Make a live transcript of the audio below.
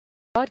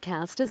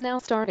Broadcast is now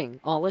starting.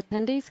 All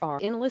attendees are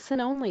in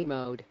listen-only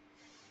mode.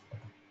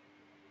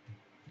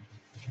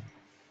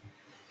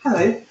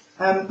 Hello,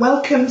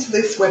 welcome to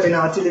this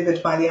webinar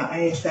delivered by the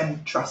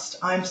ISM Trust.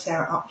 I'm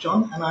Sarah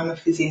Upjohn and I'm a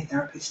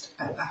physiotherapist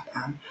at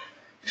BAPAM.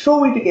 Before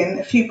we begin,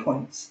 a few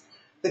points.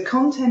 The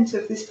content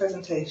of this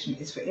presentation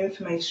is for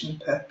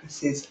information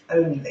purposes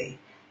only.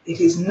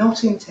 It is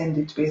not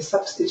intended to be a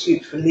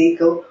substitute for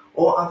legal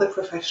or other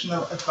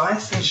professional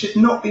advice and should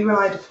not be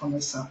relied upon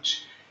as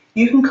such.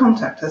 You can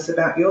contact us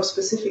about your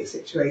specific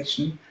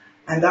situation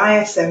and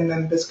ISM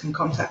members can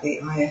contact the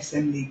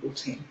ISM legal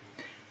team.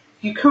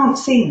 You can't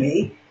see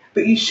me,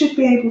 but you should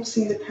be able to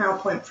see the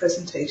PowerPoint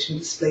presentation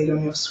displayed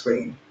on your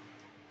screen.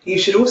 You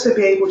should also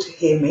be able to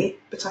hear me,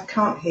 but I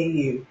can't hear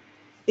you.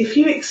 If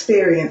you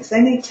experience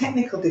any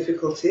technical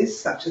difficulties,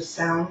 such as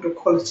sound or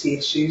quality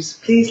issues,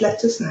 please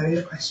let us know in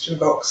the question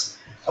box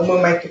and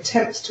we'll make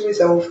attempts to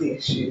resolve the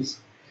issues.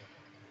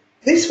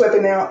 This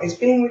webinar is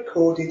being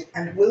recorded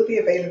and will be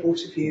available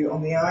to view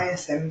on the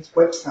ISM's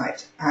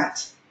website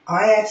at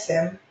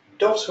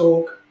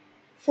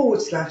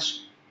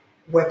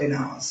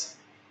ism.org/webinars.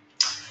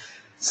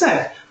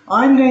 So,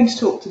 I'm going to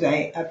talk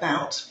today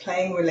about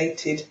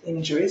playing-related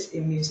injuries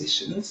in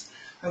musicians.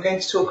 I'm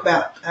going to talk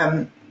about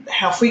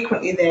how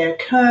frequently they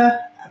occur,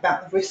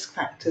 about the risk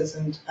factors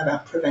and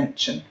about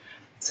prevention.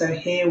 So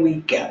here we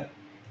go.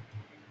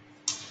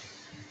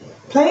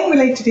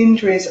 Playing-related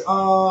injuries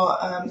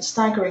are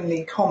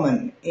staggeringly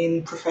common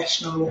in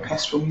professional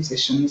orchestral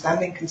musicians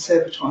and in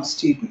conservatoire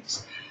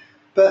students.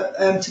 But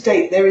to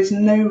date, there is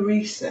no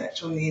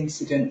research on the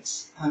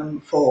incidence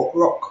for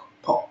rock,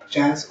 pop,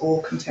 jazz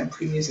or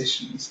contemporary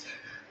musicians.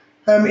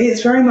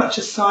 It's very much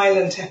a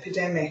silent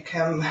epidemic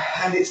and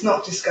it's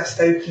not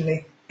discussed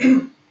openly.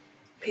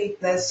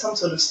 There's some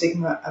sort of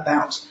stigma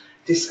about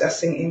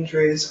discussing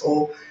injuries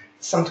or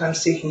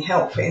sometimes seeking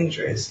help for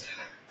injuries.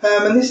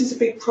 And this is a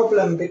big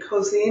problem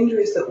because the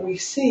injuries that we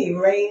see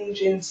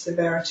range in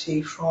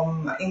severity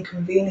from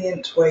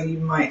inconvenient, where you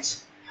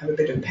might have a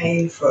bit of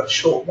pain for a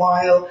short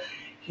while,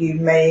 you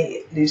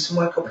may lose some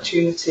work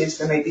opportunities,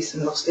 there may be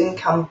some lost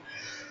income.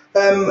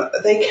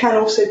 They can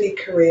also be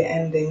career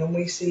ending, and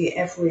we see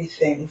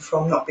everything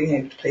from not being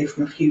able to play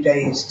for a few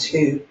days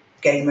to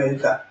game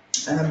over.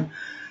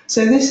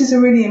 So this is a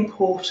really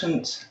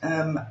important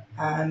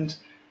and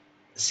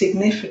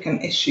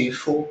significant issue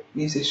for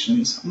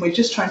musicians, and we're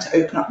just trying to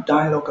open up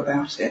dialogue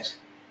about it.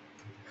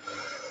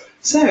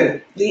 So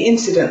the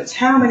incidents,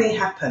 how many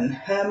happen?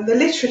 The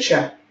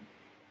literature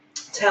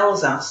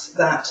tells us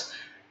that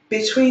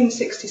between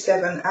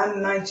 67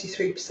 and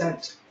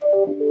 93%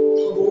 of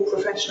all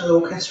professional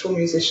orchestral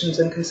musicians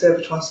and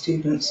conservatoire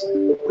students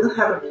will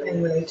have a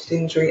playing-related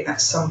injury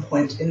at some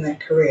point in their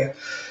career.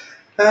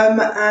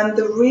 And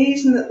the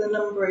reason that the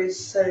number is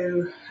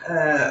so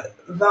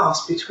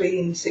vast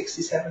between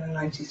 67 and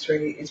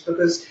 93 is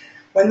because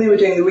when they were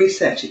doing the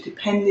research, it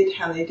depended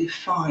how they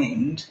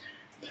defined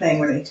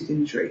playing-related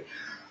injury.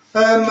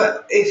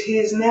 It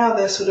is now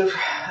the sort of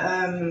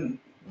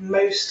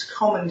most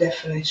common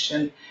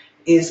definition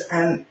is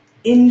an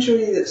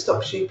injury that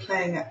stops you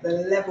playing at the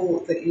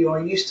level that you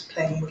are used to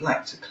playing and would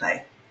like to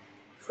play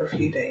for a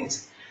few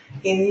days.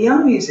 In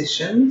young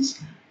musicians,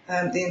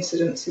 the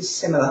incidence is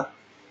similar.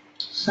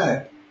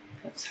 So,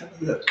 let's have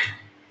a look.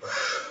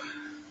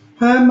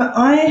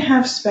 I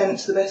have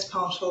spent the best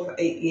part of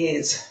 8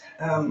 years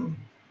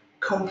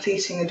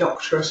completing a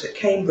doctorate at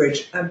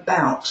Cambridge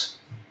about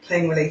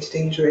playing-related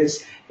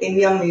injuries in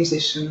young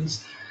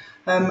musicians.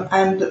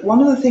 And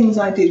one of the things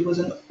I did was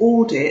an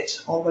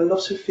audit of a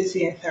lot of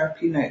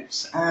physiotherapy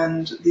notes,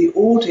 and the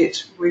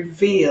audit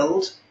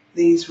revealed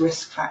these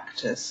risk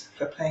factors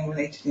for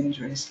playing-related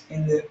injuries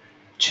in the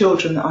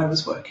children that I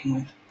was working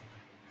with.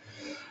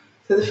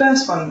 So the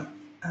first one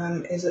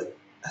is a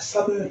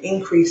sudden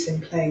increase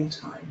in playing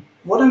time.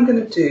 What I'm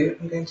going to do,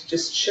 I'm going to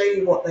just show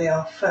you what they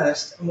are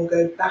first, and we'll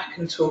go back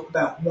and talk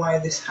about why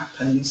this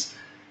happens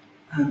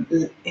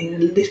in a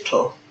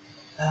little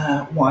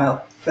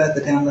while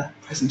further down the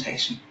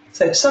presentation.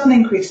 So sudden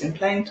increase in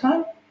playing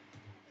time,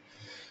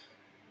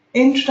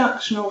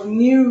 introduction of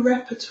new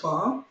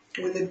repertoire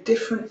with a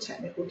different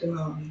technical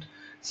demand.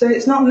 So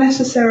it's not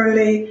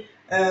necessarily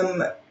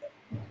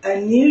a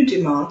new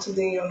demand,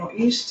 something you're not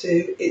used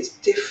to, it's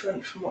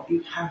different from what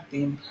you have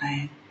been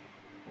playing.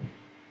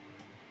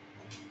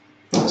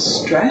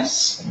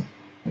 Stress,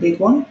 big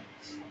one.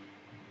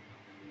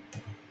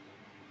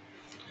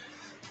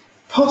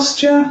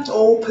 Posture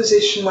or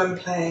position when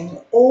playing,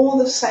 or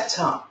the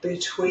setup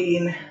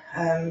between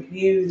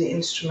you, the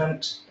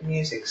instrument, the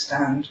music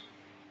stand,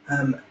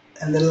 and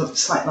the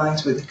sight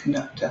lines with the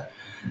conductor.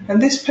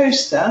 And this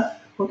poster,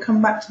 we'll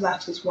come back to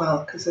that as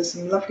well, because there's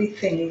some lovely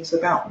things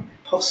about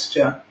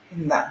posture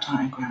in that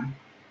diagram.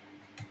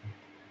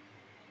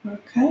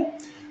 Okay,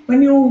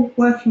 when you're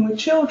working with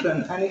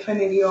children, and if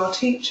any of you are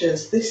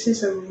teachers, this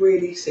is a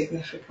really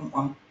significant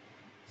one.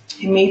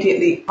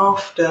 Immediately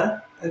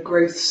after a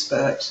growth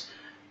spurt,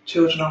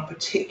 children are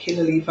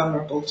particularly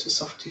vulnerable to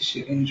soft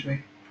tissue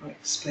injury. I'll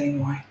explain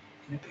why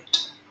in a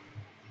bit.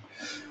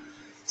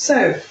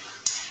 So,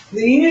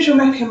 The usual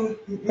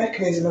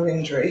mechanism of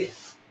injury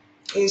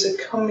is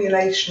a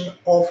cumulation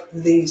of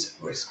these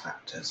risk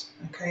factors.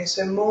 Okay,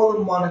 so more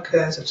than one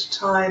occurs at a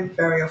time.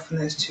 Very often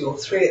there's 2 or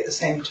 3 at the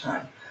same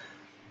time.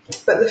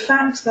 But the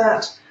fact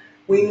that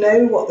we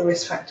know what the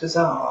risk factors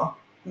are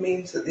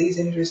means that these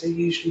injuries are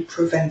usually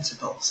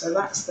preventable. So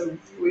that's the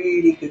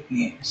really good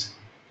news.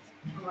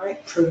 All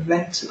right,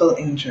 preventable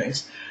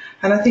injuries.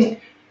 And I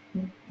think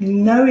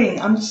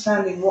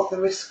understanding what the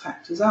risk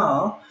factors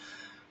are,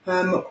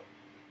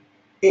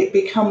 it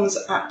becomes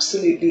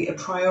absolutely a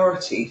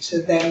priority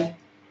to then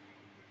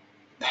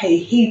pay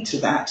heed to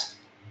that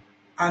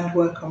and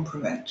work on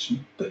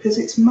prevention, because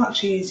it's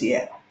much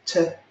easier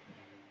to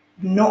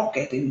not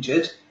get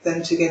injured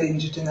than to get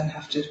injured and then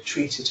have to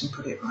treat it and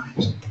put it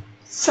right.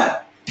 So,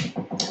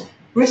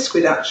 risk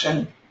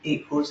reduction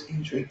equals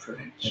injury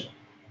prevention.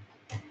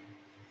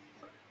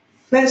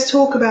 Let's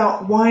talk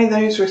about why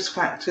those risk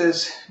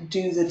factors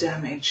do the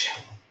damage.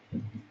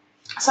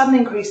 Sudden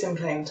increase in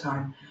playing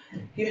time.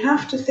 You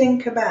have to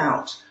think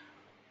about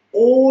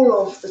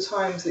all of the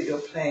times that you're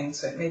playing.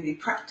 So it may be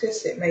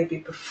practice, it may be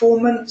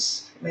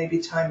performance, it may be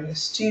time in the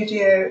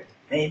studio, it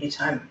may be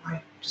time,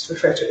 I just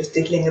refer to it as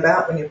diddling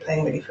about when you're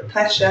playing really for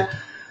pleasure.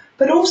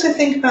 But also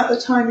think about the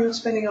time you're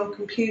spending on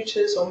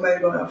computers or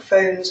mobile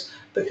phones,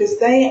 because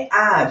they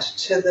add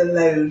to the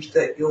load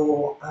that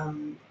your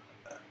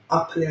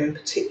upper limb in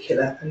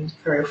particular, and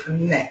very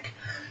often neck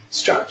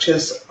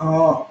structures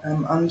are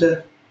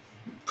under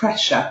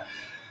pressure.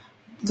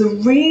 The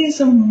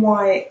reason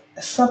why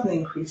a sudden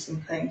increase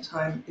in playing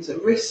time is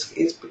at risk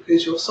is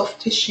because your soft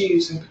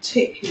tissues, and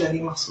particularly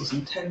muscles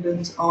and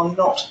tendons, are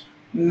not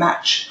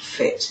match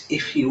fit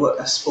if you were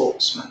a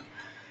sportsman.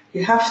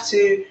 You have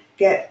to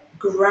get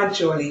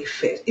gradually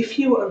fit. If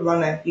you were a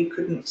runner, you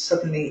couldn't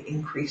suddenly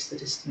increase the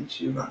distance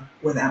you run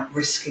without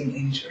risking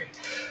injury.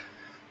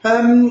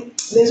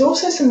 There's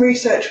also some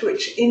research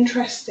which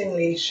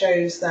interestingly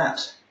shows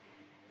that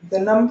the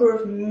number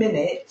of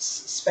minutes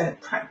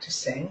spent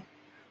practicing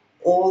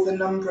or the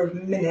number of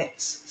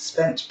minutes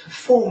spent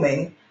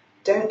performing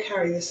don't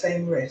carry the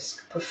same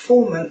risk.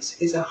 Performance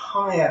is a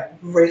higher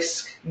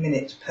risk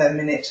minute per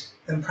minute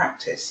than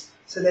practice,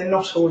 so they're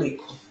not all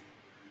equal.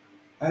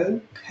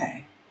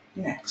 Okay,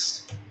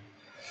 next.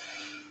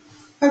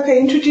 Okay,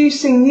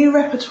 introducing new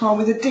repertoire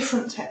with a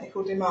different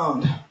technical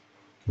demand.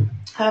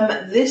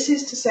 This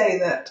is to say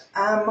that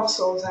our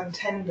muscles and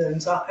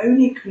tendons are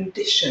only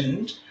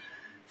conditioned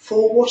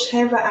for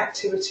whatever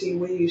activity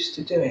we're used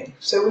to doing.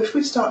 So if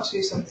we start to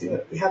do something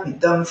that we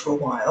haven't done for a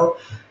while,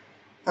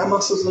 our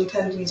muscles and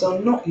tendons are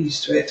not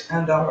used to it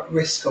and are at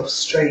risk of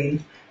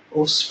strain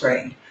or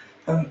sprain,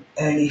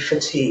 early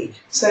fatigue.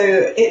 So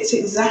it's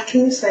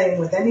exactly the same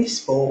with any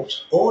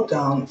sport or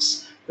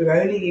dance. We're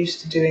only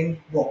used to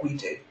doing what we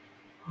do.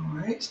 All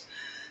right.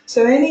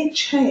 So any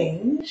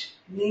change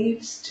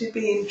needs to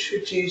be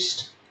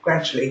introduced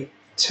gradually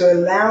to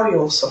allow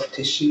your soft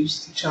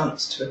tissues the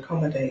chance to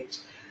accommodate.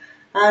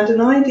 And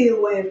an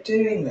ideal way of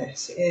doing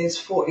this is,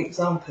 for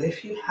example,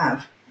 if you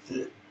have,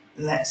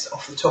 let's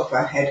off the top of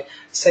our head,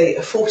 say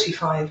a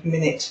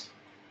 45-minute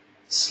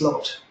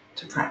slot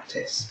to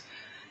practice,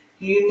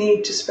 you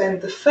need to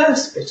spend the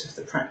first bit of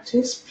the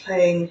practice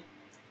playing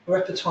a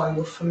repertoire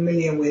you're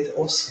familiar with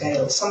or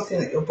scale, something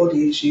that your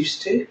body is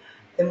used to.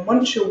 Then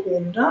once you're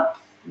warmed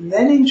up,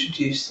 then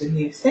introduce the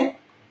new thing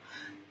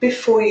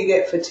before you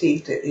get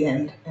fatigued at the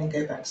end and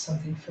go back to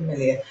something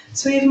familiar.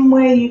 So even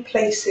where you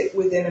place it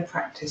within a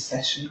practice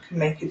session can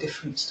make a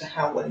difference to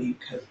how well you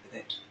cope with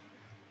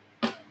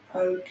it.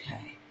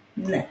 Okay,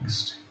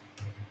 next.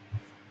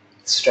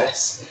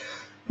 Stress.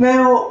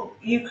 Now,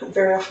 you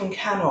very often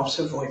cannot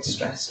avoid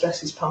stress.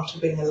 Stress is part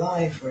of being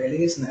alive,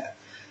 really, isn't it?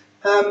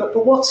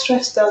 But what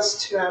stress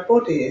does to our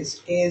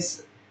bodies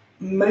is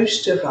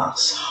most of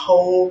us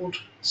hold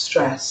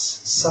stress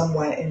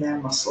somewhere in our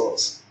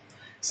muscles.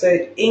 So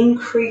it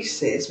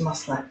increases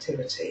muscle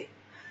activity.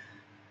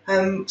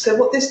 So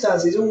what this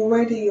does is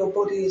already your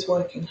body is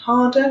working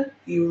harder,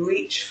 you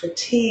reach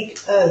fatigue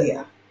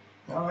earlier.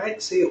 All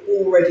right, so you're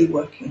already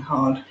working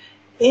hard.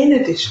 In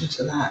addition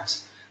to that,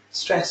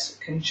 stress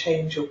can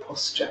change your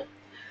posture.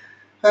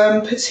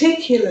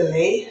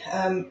 Particularly,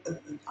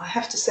 I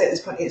have to say at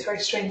this point, it's very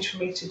strange for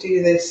me to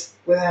do this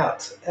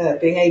without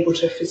being able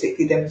to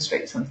physically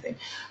demonstrate something.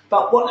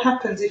 But what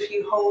happens if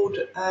you hold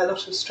a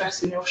lot of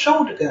stress in your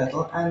shoulder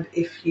girdle, and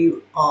if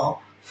you are,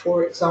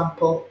 for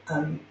example,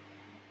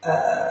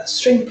 a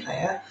string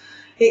player,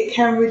 it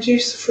can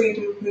reduce the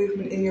freedom of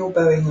movement in your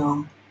bowing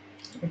arm.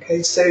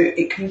 Okay, so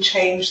it can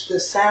change the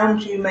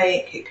sound you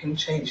make, it can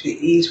change the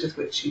ease with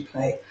which you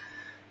play.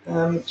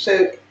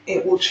 So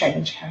it will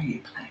change how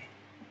you play.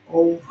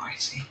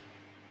 Alrighty.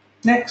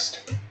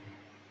 Next.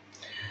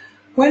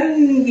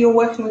 When you're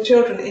working with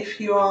children,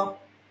 if you are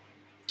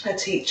a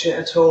teacher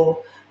at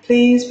all,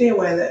 please be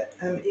aware that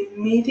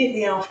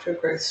immediately after a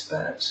growth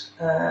spurt,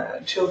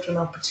 children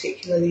are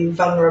particularly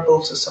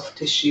vulnerable to soft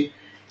tissue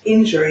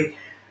injury.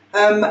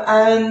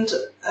 And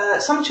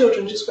some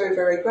children just grow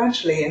very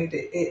gradually, and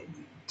it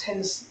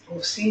tends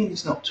or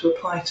seems not to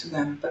apply to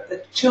them, but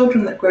the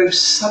children that grow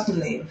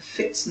suddenly and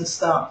fits and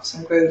starts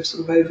and grow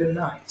sort of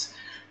overnight,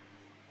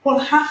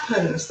 what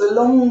happens, the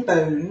long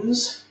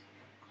bones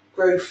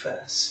grow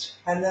first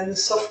and then the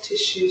soft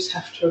tissues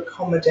have to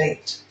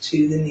accommodate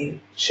to the new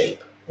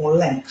shape or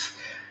length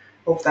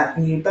of that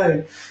new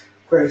bone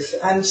growth.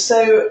 And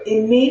so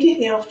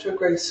immediately after a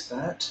growth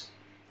spurt,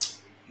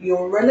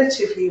 you're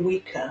relatively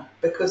weaker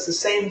because the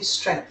same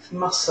strength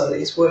muscle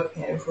is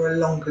working over a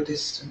longer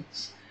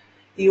distance.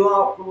 You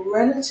are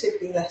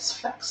relatively less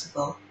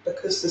flexible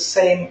because the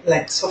same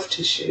length soft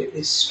tissue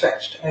is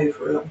stretched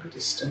over a longer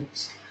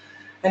distance.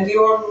 And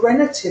you are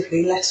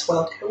relatively less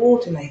well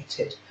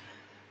coordinated.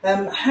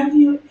 Have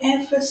you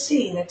ever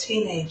seen a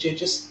teenager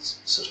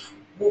just sort of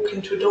walk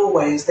into a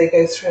doorway as they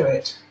go through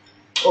it?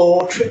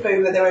 Or trip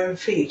over their own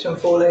feet and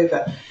fall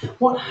over?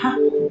 What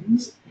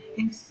happens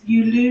is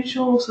you lose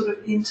your sort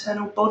of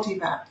internal body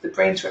map, the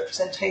brain's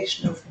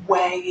representation of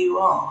where you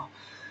are.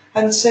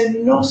 And so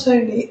not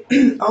only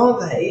are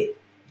they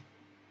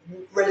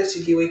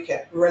relatively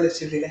weaker,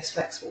 relatively less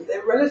flexible,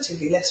 they're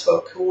relatively less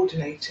well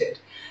coordinated.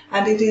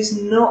 And it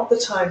is not the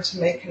time to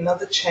make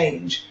another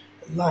change,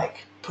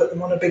 like put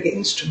them on a bigger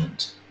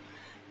instrument,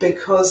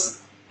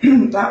 because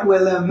that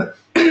will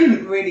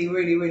really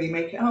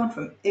make it hard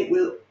for them. It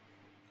will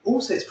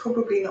also, it's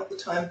probably not the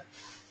time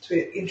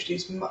to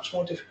introduce much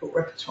more difficult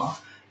repertoire.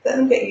 Let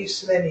them get used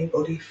to their new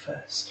body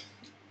first.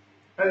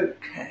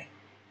 Okay,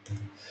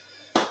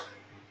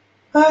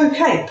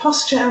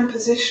 posture and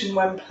position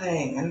when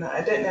playing. And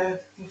I don't know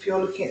if you're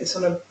looking at this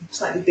on a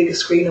slightly bigger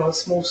screen or a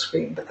small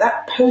screen, but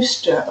that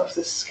posture of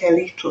the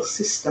skeletal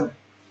system,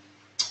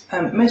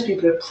 most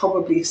people have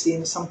probably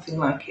seen something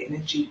like it in a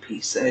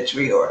GP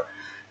surgery or a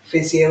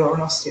physio or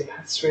an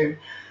osteopath's room.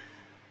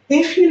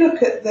 If you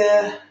look at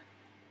the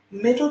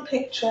middle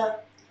picture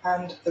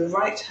and the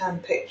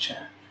right-hand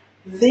picture,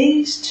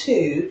 these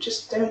two,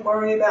 just don't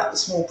worry about the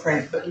small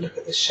print, but look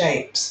at the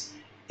shapes,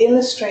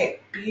 illustrate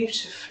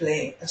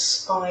beautifully a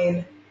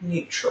spine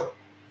neutral.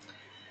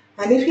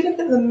 And if you look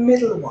at the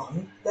middle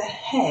one, the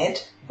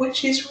head,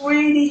 which is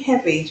really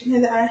heavy, do you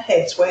know that our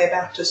heads weigh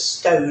about a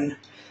stone?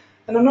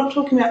 And I'm not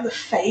talking about the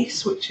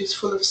face, which is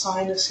full of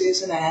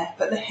sinuses and air,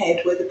 but the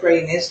head where the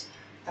brain is,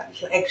 that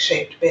little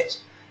egg-shaped bit,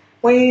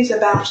 weighs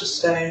about a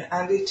stone,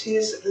 and it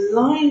is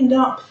lined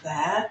up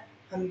there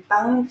and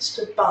balanced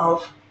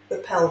above the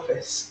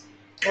pelvis.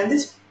 And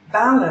this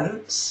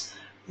balance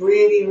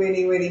really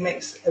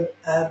makes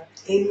an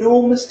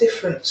enormous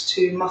difference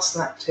to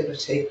muscle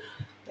activity.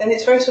 And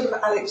it's very sort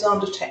of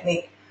Alexander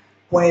technique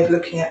way of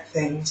looking at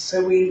things.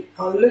 So we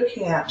are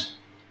looking at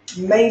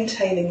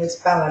maintaining this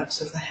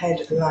balance of the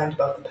head aligned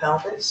above the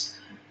pelvis.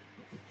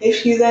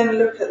 If you then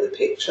look at the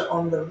picture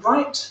on the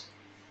right,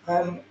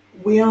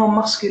 we are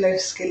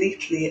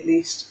musculoskeletally at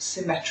least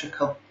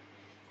symmetrical.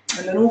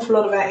 And an awful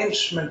lot of our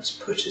instruments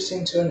put us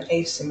into an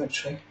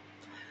asymmetry.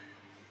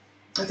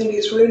 I think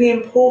it's really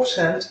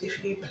important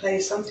if you play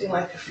something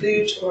like a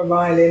flute or a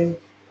violin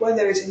where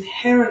there is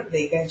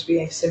inherently going to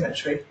be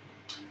asymmetry,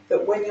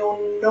 that when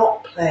you're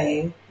not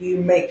playing, you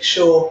make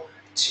sure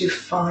to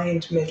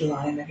find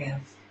midline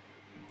again.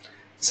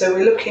 So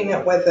we're looking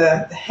at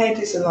whether the head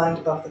is aligned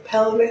above the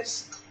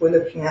pelvis, we're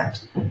looking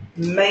at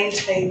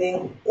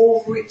maintaining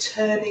or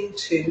returning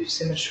to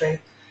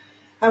symmetry,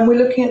 and we're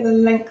looking at the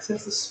length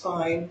of the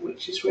spine,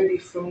 which is really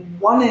from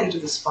one end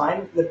of the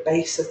spine, the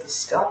base of the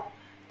skull,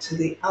 to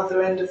the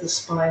other end of the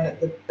spine at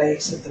the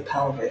base of the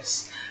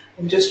pelvis,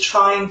 and just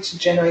trying to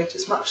generate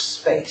as much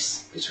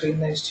space between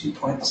those 2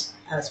 points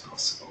as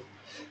possible.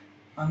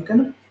 I'm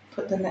going to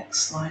put the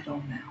next slide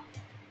on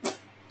now.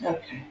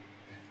 Okay.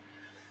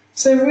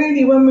 So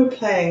really when we're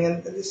playing,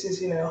 and this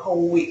is, a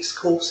whole week's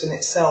course in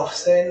itself,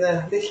 so in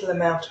the little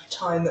amount of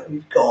time that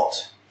we've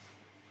got,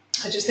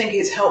 I just think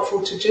it's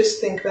helpful to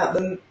just think about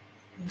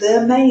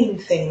the main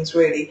things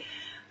really.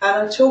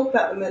 And I talk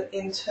about them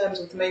in terms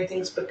of the main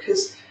things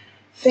because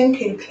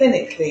thinking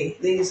clinically,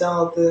 these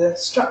are the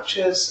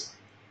structures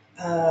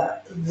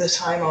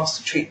that I'm asked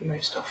to treat the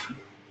most often.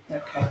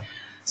 Okay,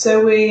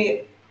 so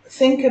we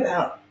think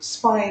about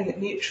spine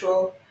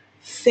neutral,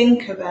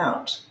 think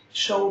about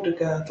shoulder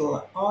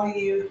girdle. Are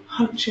you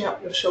hunching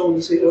up your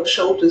shoulders with your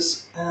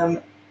shoulders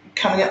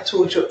coming up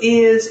towards your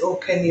ears, or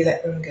can you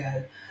let them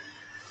go?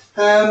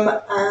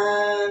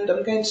 And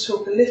I'm going to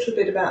talk a little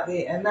bit about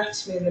the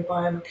anatomy and the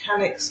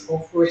biomechanics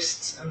of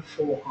wrists and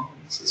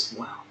forearms as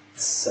well.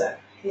 So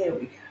here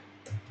we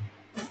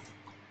go.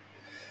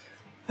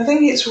 I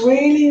think it's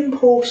really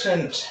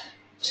important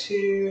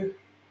to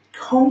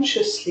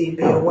consciously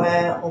be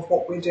aware of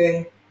what we're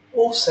doing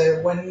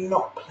also when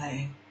not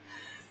playing,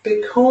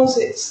 because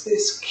it's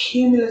this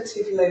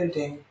cumulative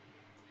loading,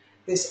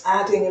 this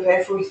adding of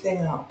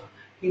everything up.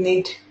 You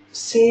need to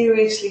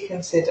seriously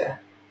consider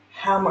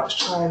how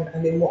much time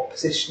and in what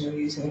position you're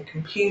using a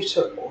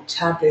computer or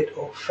tablet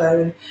or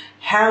phone,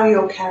 how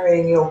you're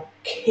carrying your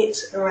kit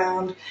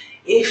around.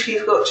 If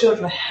you've got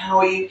children, how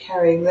are you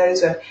carrying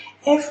those around?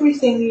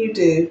 Everything you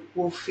do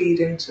will feed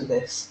into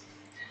this.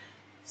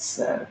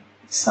 So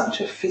it's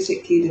such a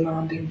physically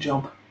demanding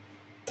job.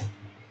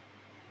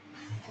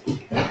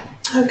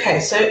 Okay,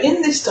 so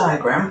in this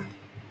diagram,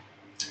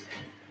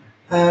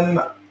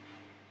 I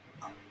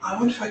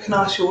wonder if I can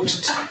ask you all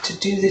to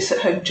do this at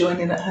home, join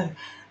in at home.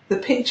 The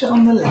picture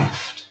on the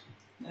left,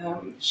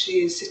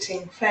 she is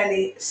sitting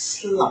fairly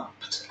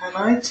slumped, and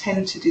I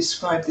tend to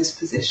describe this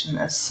position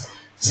as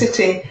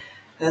sitting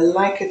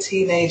like a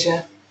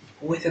teenager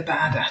with a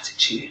bad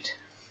attitude.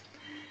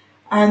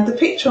 And the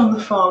picture on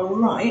the far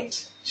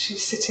right,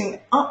 she's sitting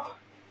up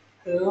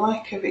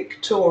like a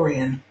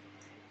Victorian.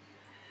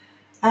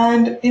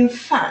 And in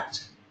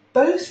fact,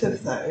 both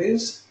of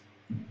those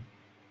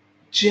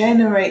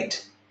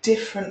generate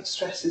different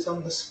stresses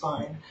on the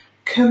spine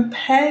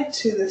compared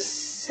to the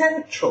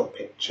central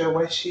picture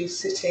where she's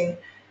sitting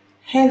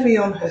heavy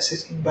on her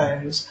sitting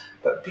bones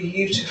but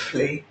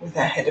beautifully with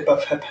her head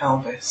above her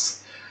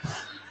pelvis.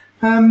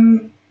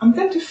 I'm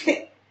going to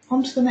flip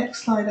onto the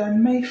next slide. I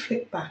may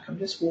flip back, I'm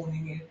just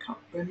warning you. Can't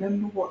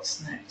remember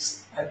what's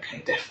next.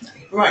 Okay,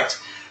 definitely. Right,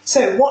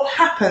 so what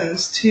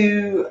happens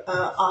to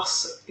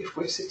us if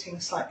we're sitting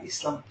slightly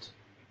slumped?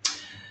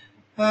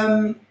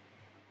 The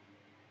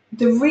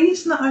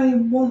reason I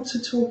want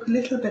to talk a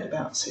little bit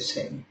about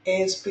sitting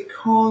is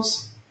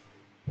because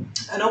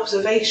an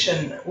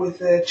observation with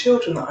the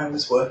children that I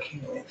was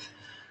working with,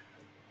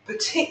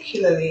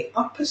 particularly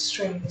upper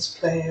strings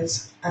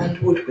players and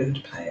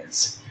woodwind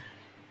players,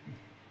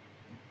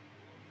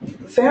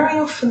 very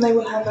often they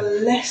will have a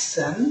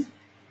lesson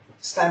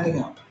standing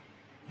up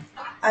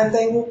and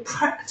they will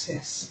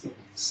practice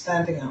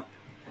standing up,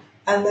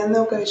 and then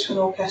they'll go to an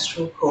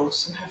orchestral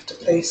course and have to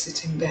play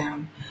sitting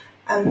down.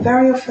 And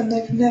very often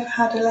they've never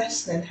had a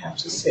lesson in how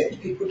to sit.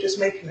 People just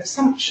make an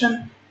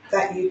assumption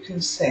that you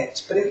can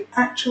sit. But in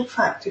actual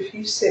fact, if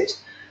you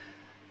sit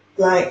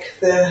like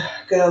the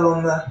girl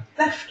on the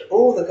left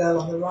or the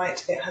girl on the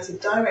right, it has a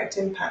direct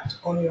impact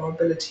on your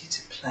ability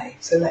to play.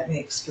 So let me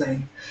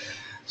explain.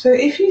 So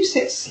if you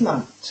sit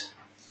slumped,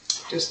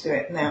 just do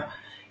it now,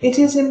 it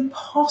is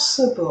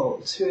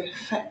impossible to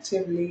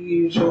effectively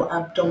use your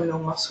abdominal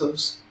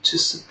muscles to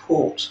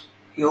support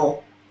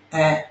your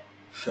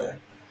airflow.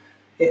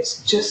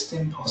 It's just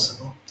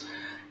impossible.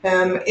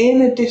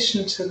 In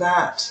addition to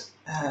that,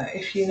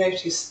 if you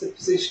notice the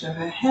position of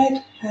her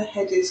head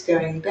is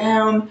going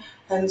down,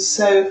 and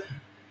so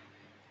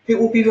it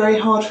will be very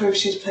hard for her if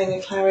she's playing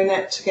a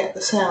clarinet to get the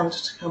sound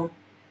to come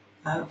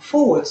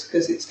forwards,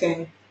 because it's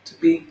going to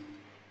be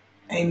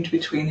aimed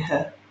between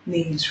her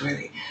knees,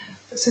 really.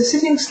 So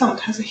sitting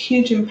slumped has a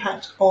huge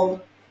impact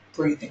on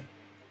breathing.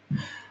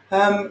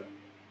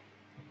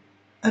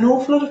 An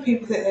awful lot of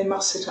people think they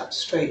must sit up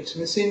straight,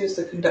 and as soon as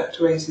the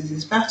conductor raises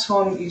his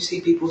baton, you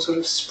see people sort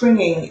of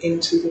springing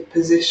into the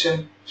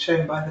position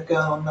shown by the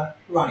girl on the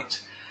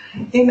right.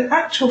 In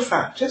actual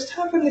fact, just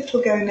have a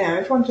little go now.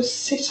 Everyone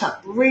just sit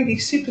up really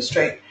super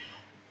straight,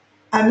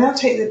 and now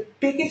take the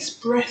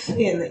biggest breath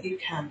in that you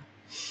can.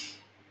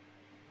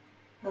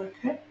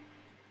 Okay?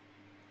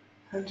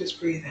 And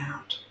just breathe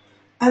out.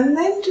 And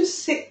then just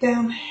sit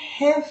down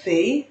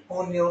heavy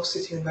on your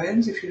sitting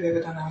bones, if you've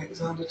ever done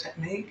Alexander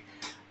technique.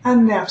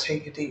 And now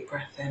take a deep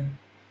breath in.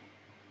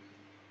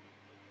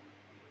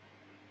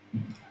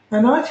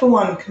 And I, for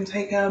one, can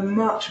take a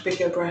much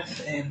bigger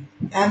breath in.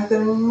 And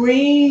the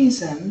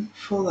reason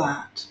for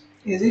that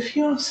is if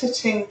you're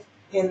sitting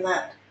in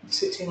that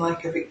sitting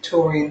like a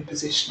Victorian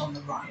position on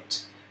the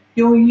right,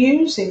 you're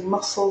using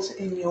muscles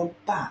in your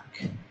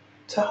back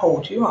to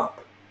hold you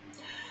up.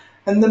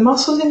 And the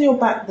muscles in your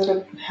back that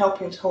are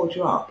helping to hold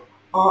you up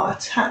are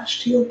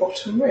attached to your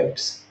bottom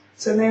ribs.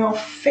 So they are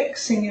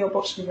fixing your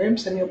bottom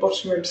ribs, and your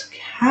bottom ribs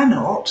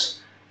cannot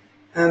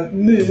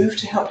move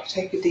to help you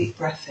take a deep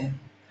breath in.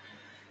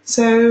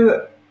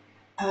 So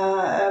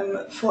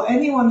for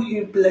anyone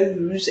who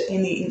blows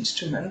any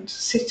instrument,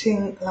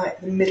 sitting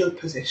like the middle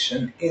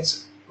position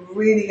is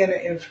really going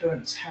to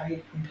influence how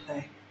you can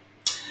play.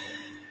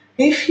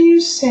 If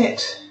you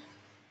sit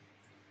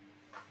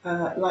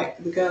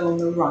like the girl on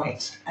the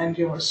right and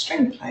you're a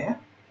string player,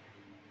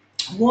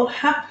 what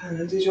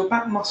happens is your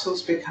back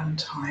muscles become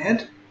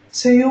tired,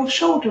 so your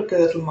shoulder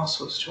girdle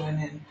muscles join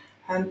in,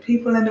 and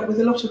people end up with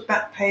a lot of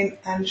back pain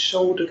and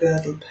shoulder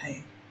girdle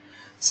pain.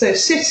 So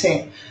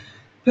sitting,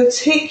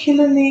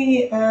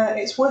 particularly,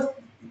 it's worth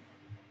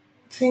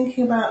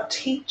thinking about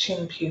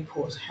teaching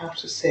pupils how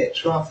to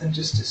sit rather than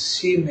just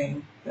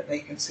assuming that they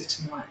can sit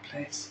in the right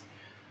place.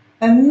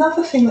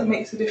 Another thing that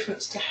makes a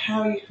difference to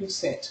how you can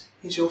sit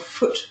is your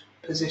foot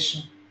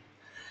position.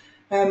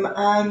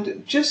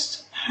 And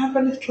just have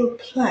a little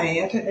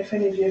play. I don't know if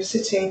any of you are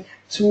sitting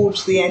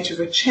towards the edge of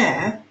a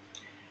chair,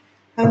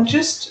 and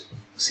just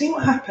see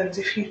what happens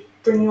if you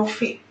bring your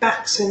feet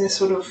back so they're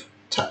sort of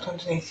tucked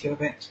underneath you a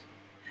bit,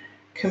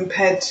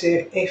 compared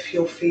to if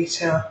your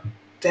feet are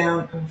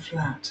down and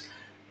flat.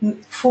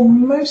 For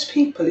most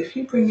people, if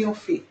you bring your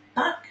feet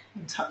back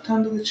and tucked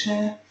under the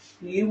chair,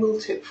 you will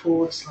tip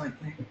forward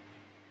slightly.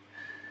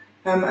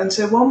 And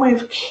so one way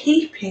of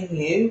keeping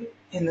you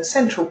in the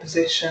central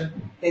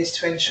position is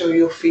to ensure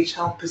your feet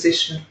are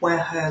positioned where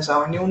hers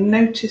are, and you'll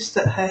notice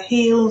that her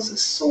heels are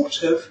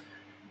sort of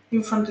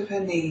in front of her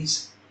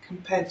knees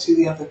compared to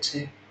the other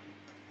two.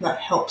 That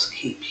helps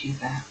keep you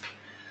there.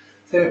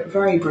 So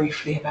very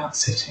briefly about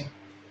sitting.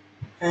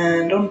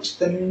 And on to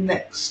the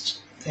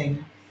next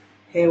thing.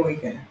 Here we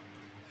go.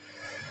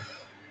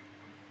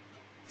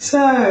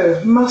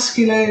 So,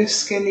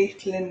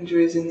 musculoskeletal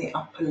injuries in the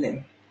upper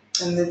limb.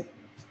 And the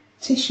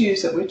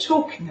tissues that we're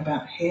talking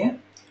about here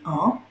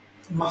are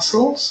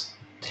muscles,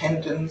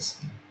 tendons,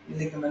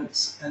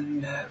 ligaments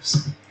and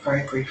nerves,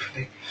 very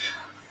briefly.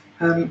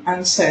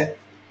 And so,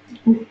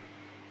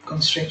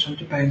 gone straight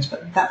onto bones,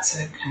 but that's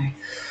okay.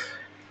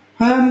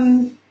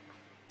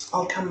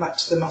 I'll come back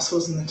to the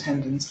muscles and the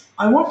tendons.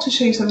 I want to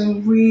show you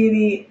something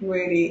really,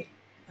 really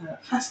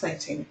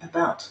fascinating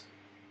about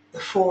the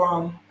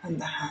forearm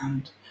and the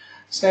hand.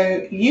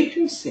 So you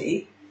can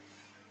see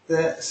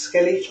the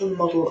skeletal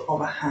model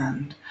of a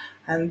hand,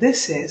 and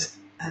this is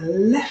a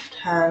left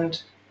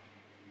hand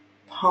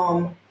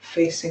palm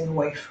facing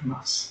away from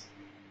us.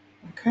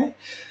 Okay?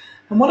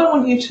 And what I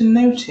want you to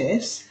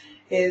notice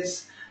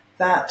is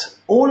that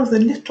all of the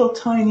little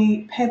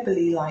tiny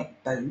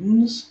pebbly-like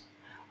bones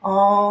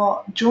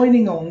are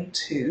joining on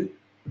to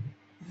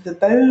the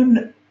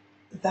bone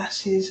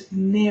that is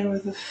nearer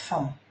the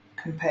thumb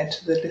compared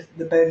to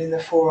the bone in the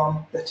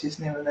forearm that is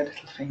nearer the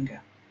little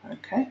finger.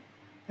 Okay?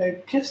 So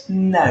just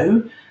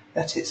know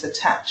that it's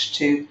attached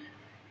to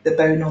the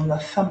bone on the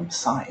thumb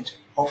side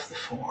of the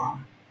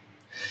forearm.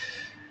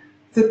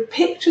 The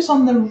pictures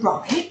on the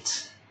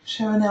right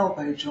show an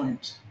elbow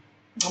joint.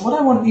 And what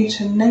I want you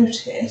to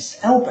notice,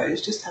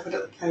 elbows, just have a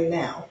little play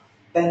now,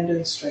 bend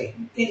and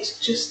straighten. It's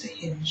just a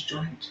hinge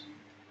joint.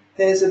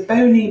 There's a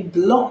bony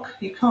block,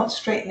 you can't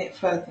straighten it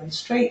further than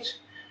straight,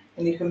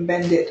 and you can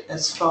bend it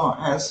as far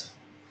as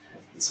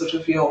sort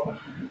of your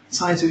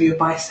size of your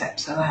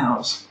biceps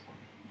allows.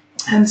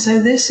 And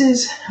so this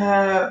is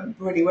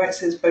really where it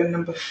says bone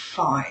number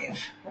 5.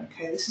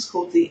 Okay, this is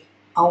called the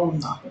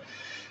ulna.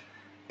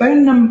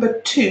 Bone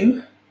number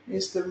 2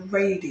 is the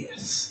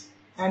radius.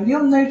 And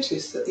you'll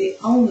notice that the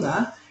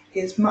ulna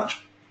is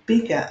much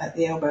bigger at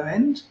the elbow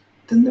end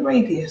than the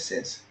radius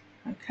is.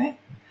 Okay?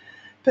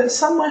 But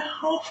somewhere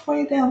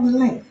halfway down the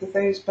length of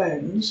those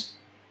bones,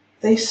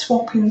 they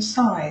swap in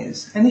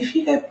size. And if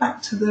you go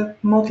back to the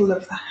model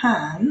of the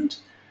hand,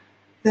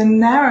 the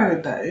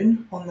narrow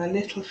bone on the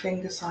little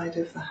finger side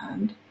of the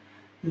hand,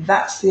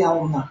 that's the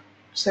ulna.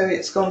 So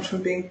it's gone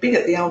from being big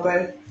at the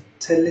elbow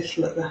to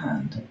little at the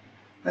hand.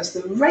 As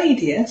the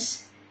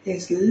radius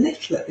is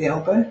little at the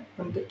elbow,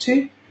 number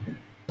 2,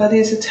 but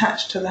is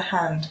attached to the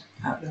hand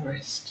at the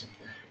wrist.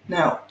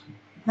 Now,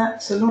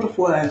 that's a lot of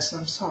words,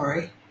 and I'm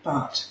sorry,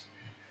 but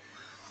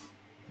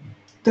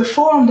the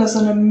forearm does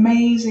an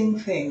amazing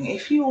thing.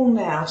 If you all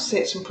now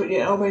sit and put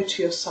your elbow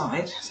to your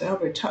side, so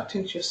elbow tucked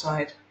into your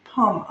side,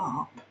 palm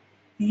up,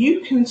 you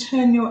can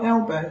turn your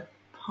elbow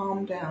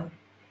palm down.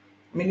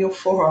 Your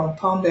forearm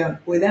palm down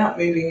without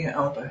moving your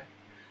elbow.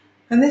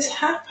 And this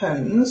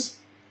happens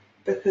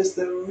because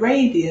the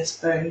radius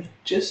bone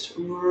just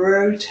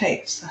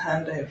rotates the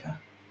hand over.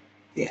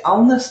 The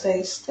ulna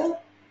stays still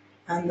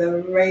and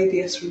the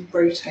radius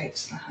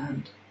rotates the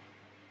hand.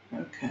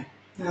 Okay.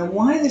 Now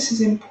why this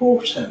is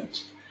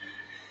important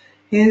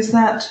is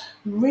that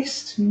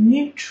wrist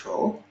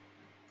neutral,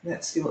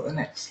 let's see what the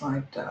next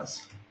slide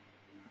does.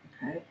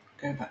 Okay,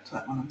 go back to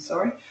that one, I'm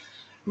sorry.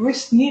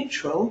 Wrist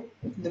neutral,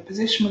 the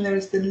position when there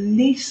is the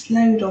least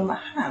load on the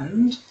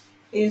hand,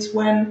 is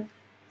when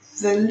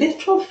the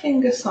little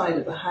finger side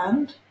of the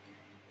hand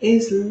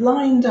is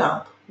lined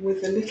up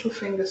with the little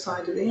finger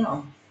side of the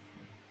arm,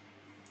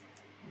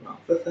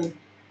 rather than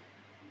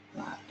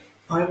that.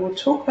 I will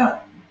talk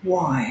about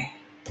why.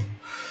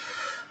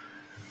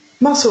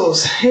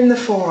 Muscles in the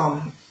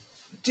forearm.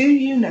 Do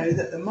you know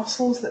that the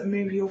muscles that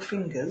move your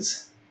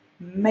fingers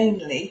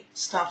mainly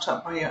start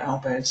up by your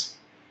elbows?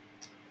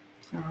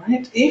 All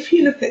right. If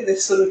you look at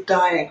this sort of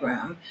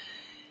diagram,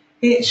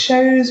 it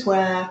shows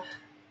where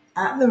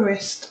at the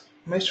wrist,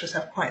 most of us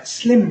have quite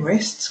slim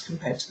wrists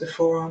compared to the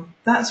forearm.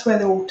 That's where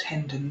they're all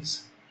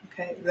tendons.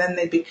 Okay. Then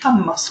they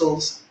become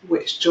muscles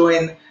which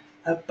join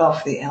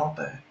above the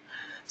elbow.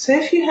 So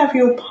if you have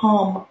your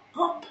palm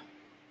up,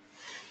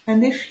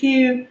 and if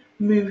you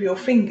move your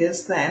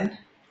fingers, then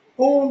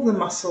all the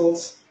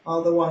muscles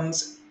are the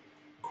ones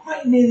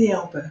quite near the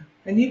elbow,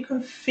 and you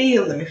can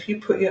feel them if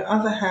you put your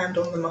other hand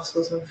on the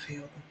muscles and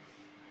feel them.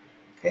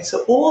 Okay,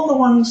 so all the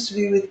ones to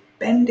do with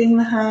bending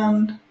the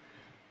hand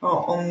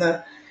are on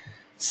the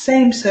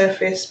same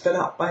surface but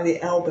up by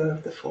the elbow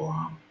of the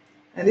forearm.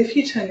 And if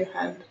you turn your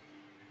hand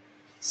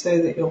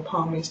so that your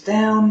palm is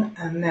down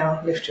and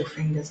now lift your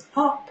fingers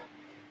up,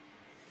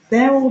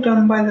 they're all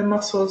done by the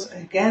muscles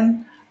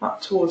again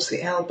up towards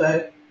the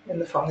elbow in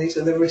the front. These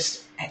are the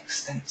wrist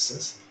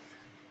extensors.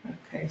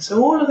 Okay,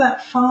 so all of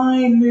that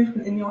fine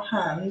movement in your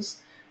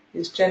hands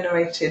is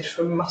generated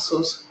from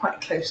muscles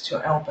quite close to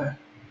your elbow.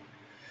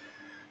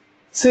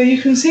 So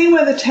you can see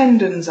where the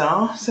tendons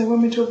are. So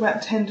when we talk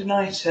about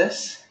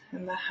tendinitis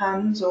in the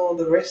hands or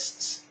the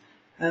wrists,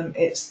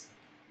 it's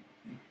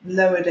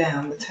lower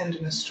down. The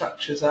tendinous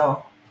structures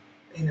are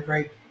in a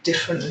very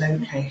different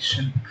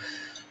location.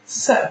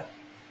 So,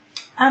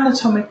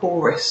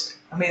 anatomical wrist.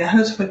 I mean,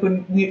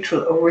 anatomical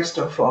neutral of wrist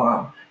or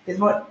forearm is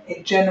what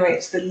it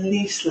generates the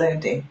least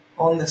loading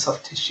on the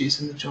soft tissues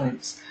and the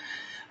joints.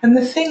 And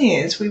the thing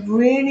is, we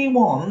really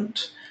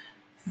want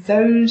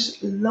those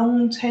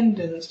long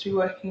tendons to be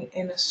working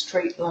in a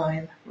straight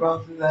line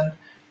rather than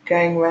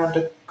going around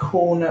a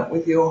corner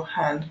with your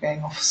hand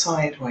going off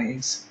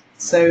sideways.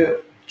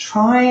 So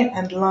try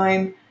and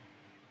line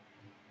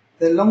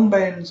the long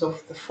bones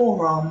of the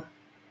forearm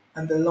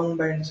and the long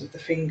bones of the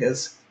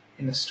fingers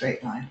in a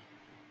straight line.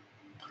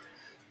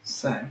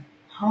 So,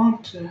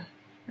 hard to...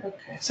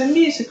 Okay, so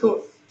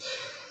musical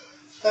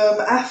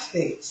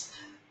athletes.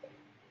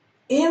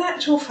 In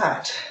actual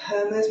fact,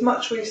 there's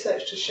much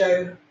research to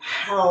show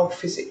how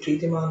physically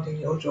demanding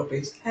your job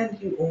is, and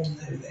you all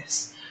know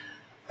this.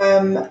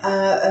 And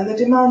the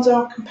demands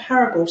are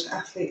comparable to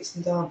athletes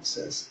and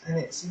dancers, and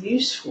it's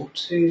useful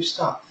to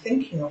start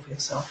thinking of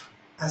yourself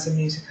as a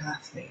musical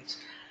athlete.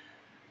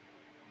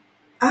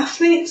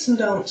 Athletes and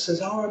dancers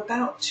are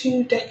about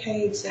 2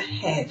 decades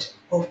ahead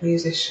of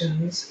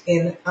musicians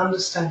in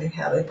understanding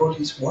how their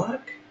bodies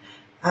work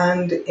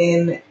and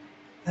in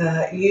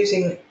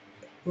using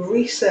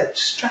research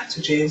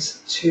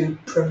strategies to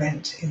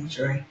prevent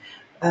injury.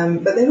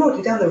 But they've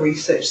already done the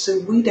research, so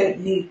we don't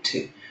need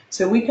to.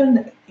 So we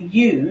can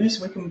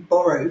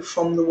borrow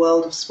from the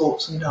world of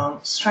sports and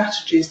dance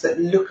strategies that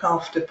look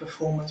after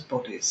performers'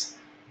 bodies.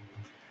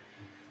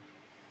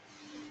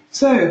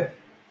 So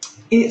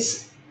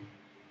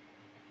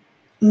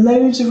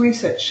loads of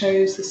research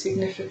shows the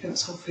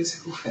significance of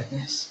physical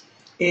fitness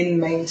in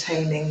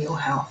maintaining your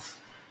health.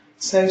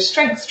 So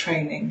strength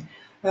training,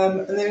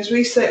 and there's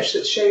research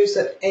that shows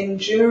that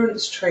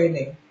endurance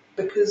training,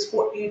 because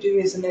what you do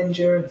is an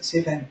endurance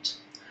event.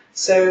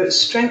 So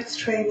strength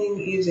training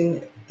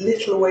using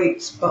little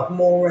weights but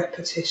more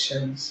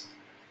repetitions.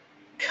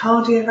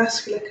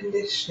 Cardiovascular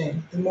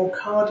conditioning, the more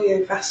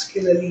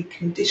cardiovascularly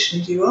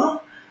conditioned you are,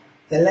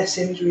 the less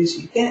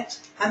injuries you get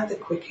and the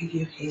quicker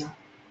you heal.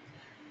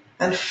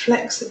 And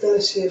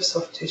flexibility of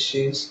soft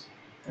tissues.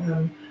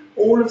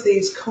 All of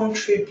these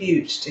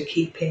contribute to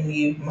keeping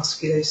you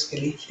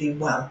musculoskeletally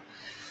well.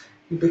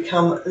 You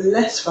become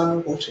less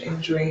vulnerable to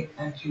injury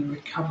and you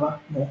recover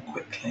more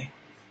quickly.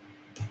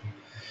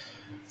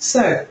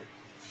 So,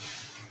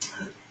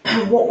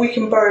 what we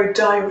can borrow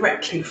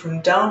directly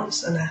from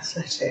dance and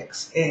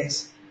athletics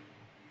is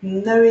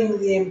knowing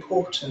the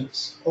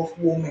importance of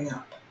warming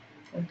up.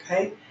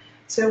 Okay,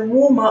 so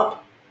warm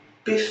up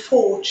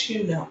before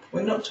tune-up.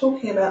 We're not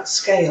talking about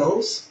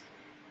scales.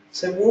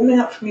 So warming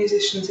up for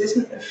musicians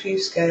isn't a few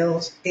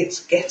scales,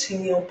 it's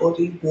getting your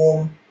body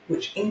warm,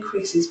 which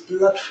increases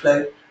blood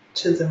flow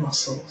to the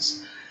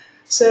muscles.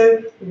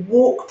 So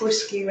walk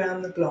briskly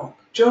around the block,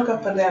 jog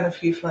up and down a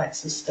few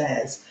flights of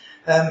stairs,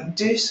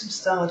 do some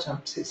star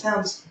jumps. It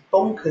sounds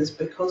bonkers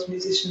because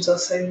musicians are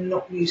so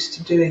not used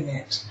to doing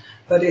it,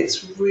 but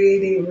it's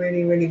really,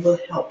 really, really will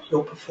help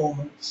your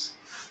performance.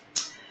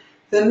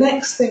 The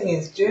next thing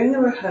is, during the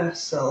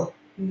rehearsal,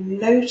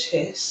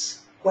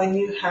 notice when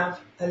you have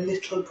a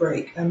little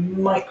break, a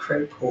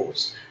micro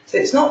pause. So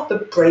it's not the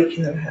break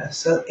in the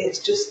rehearsal, it's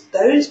just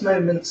those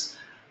moments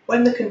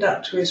when the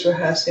conductor is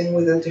rehearsing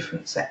with a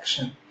different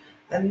section.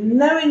 And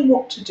knowing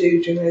what to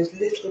do during those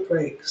little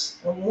breaks.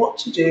 And what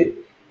to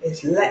do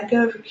is let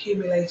go of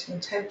accumulating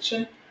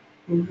tension,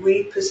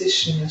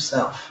 reposition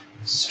yourself,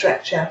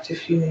 stretch out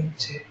if you need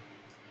to.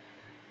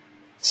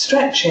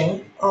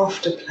 Stretching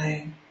after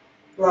playing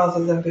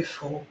rather than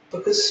before,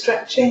 because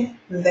stretching,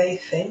 they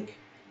think,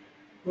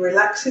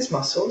 relaxes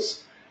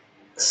muscles,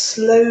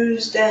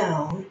 slows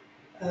down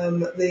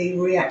the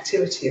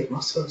reactivity of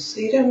muscles.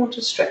 So you don't want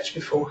to stretch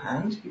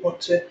beforehand, you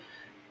want to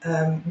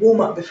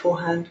warm up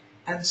beforehand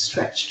and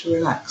stretch to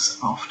relax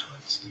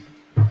afterwards.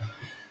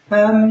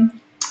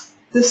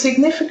 The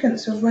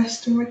significance of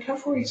rest and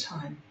recovery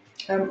time.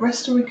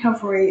 Rest and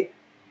recovery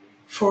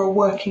for a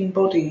working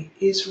body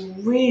is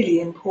really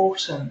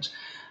important,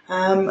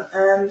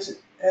 and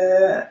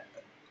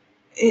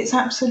it's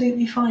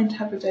absolutely fine to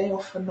have a day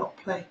off and not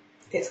play.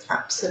 It's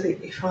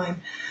absolutely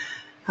fine.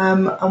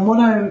 And what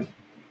I'm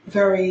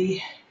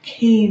very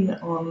keen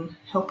on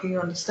helping you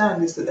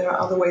understand is that there are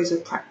other ways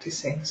of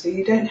practicing. So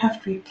you don't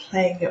have to be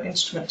playing your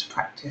instrument to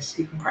practice.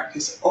 You can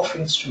practice off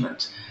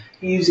instrument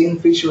using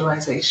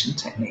visualization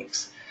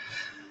techniques.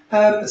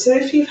 So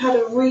if you've had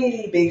a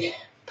really big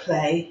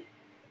play,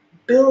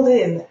 build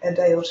in a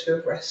day or two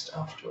of rest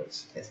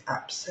afterwards. It's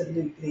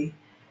absolutely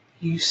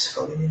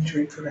useful in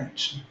injury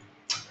prevention.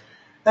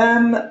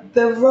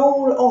 The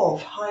role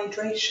of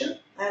hydration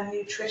and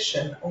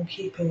nutrition on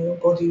keeping your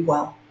body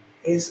well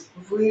is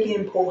really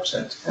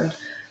important. And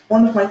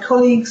one of my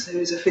colleagues, who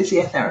is a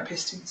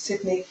physiotherapist in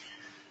Sydney,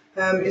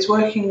 is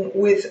working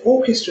with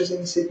orchestras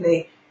in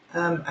Sydney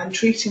and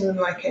treating them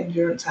like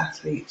endurance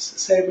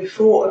athletes. So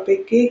before a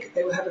big gig,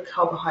 they will have a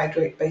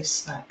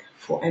carbohydrate-based snack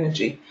for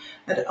energy.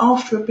 And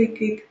after a big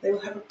gig, they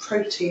will have a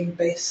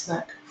protein-based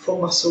snack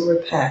for muscle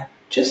repair,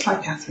 just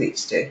like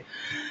athletes do.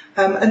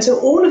 And so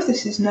all of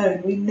this is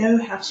known. We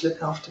know how to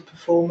look after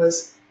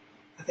performers.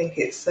 I think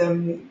it's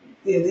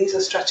these are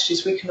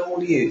strategies we can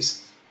all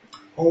use.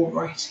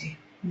 Alrighty.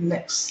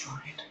 Next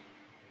slide.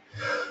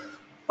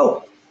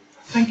 Oh,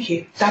 thank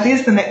you. That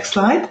is the next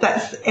slide.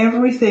 That's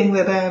everything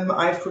that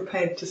I've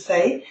prepared to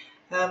say.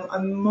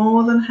 I'm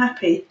more than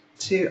happy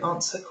to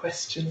answer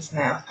questions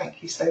now.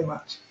 Thank you so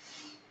much.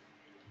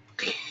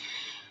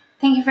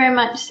 Thank you very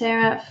much,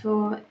 Sarah,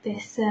 for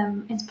this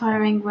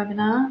inspiring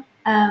webinar.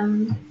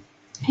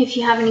 If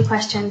you have any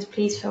questions,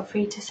 please feel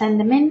free to send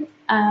them in.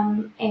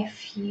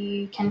 If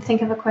you can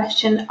think of a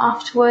question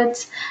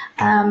afterwards,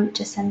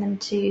 just send them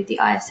to the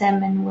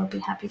ISM and we'll be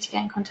happy to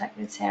get in contact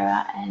with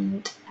Sarah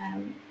and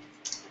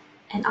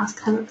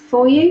ask them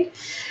for you.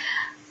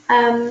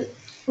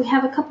 We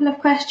have a couple of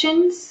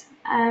questions.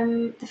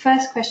 The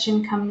first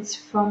question comes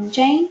from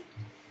Jane.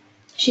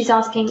 She's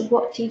asking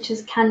what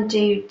teachers can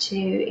do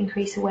to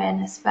increase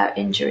awareness about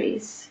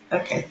injuries.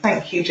 Okay,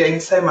 thank you, Jane,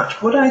 so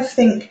much. What I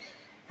think,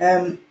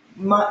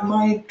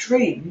 my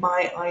dream,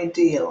 my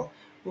ideal,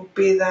 would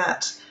be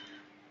that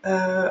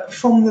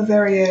from the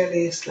very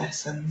earliest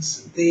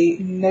lessons, the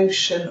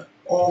notion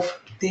of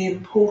the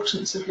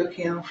importance of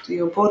looking after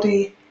your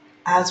body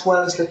as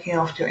well as looking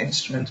after your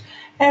instrument.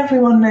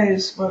 Everyone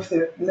knows, well, if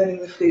they're learning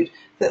the flute,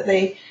 that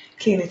they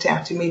clean it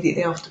out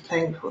immediately after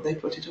playing before they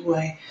put it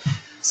away.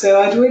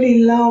 So I'd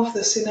really love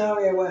the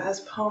scenario where,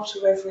 as part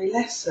of every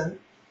lesson,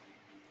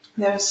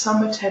 there is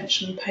some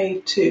attention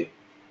paid to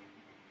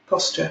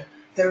posture.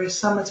 There is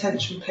some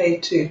attention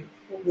paid to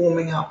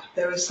warming up.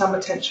 There is some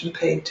attention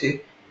paid to,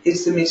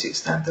 is the music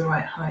stand the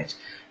right height?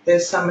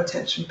 There's some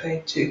attention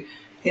paid to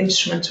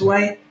instrument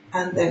away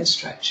and then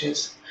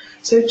stretches.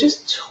 So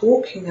just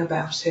talking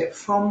about it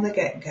from the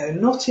get-go,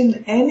 not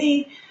in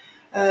any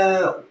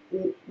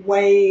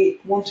way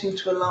wanting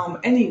to alarm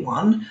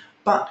anyone,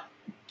 but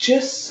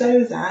just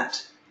so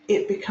that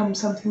it becomes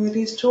something that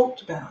is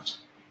talked about.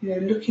 You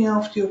know, looking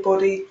after your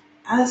body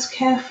as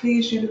carefully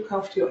as you look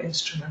after your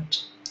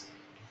instrument.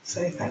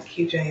 So thank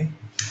you, Jane.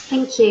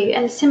 Thank you.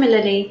 And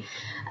similarly,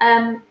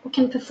 what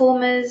can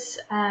performers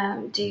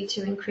do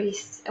to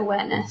increase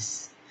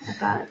awareness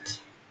about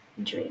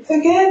injuries?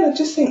 Again, I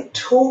just think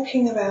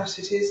talking about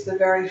it is the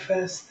very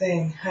first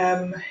thing.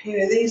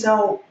 These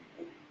are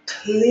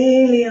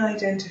clearly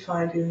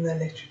identified in the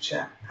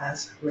literature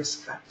as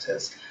risk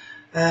factors.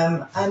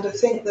 And I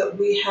think that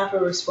we have a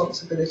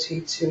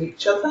responsibility to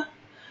each other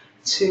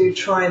to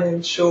try and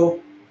ensure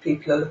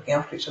people are looking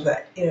after each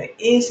other.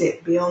 Is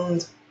it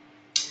beyond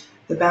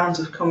the bounds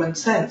of common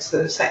sense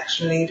that a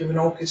section leader of an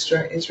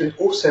orchestra is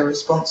also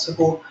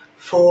responsible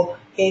for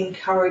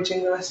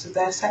encouraging the rest of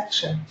their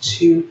section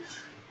to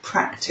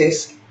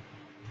practice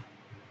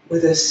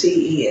with a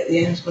CE at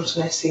the end, not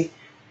an SE,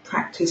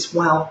 practice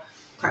well,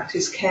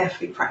 practice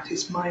carefully,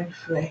 practice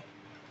mindfully.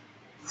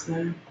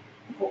 So,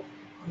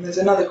 there's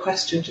another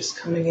question just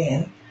coming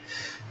in.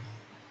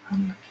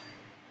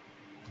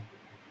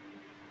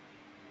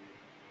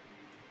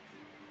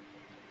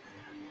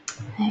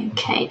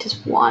 Okay,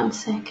 just 1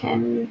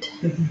 second.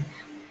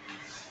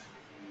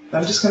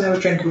 I'm just going to have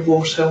a drink of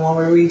water while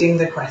we're reading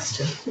the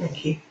question.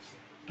 Thank you.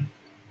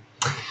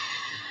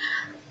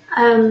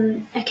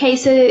 Okay,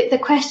 so the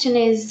question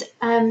is,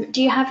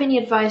 do you have any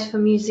advice for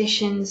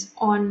musicians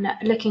on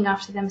looking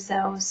after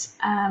themselves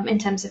in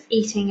terms of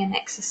eating and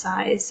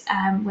exercise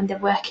when they're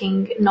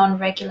working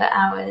non-regular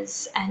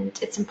hours and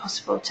it's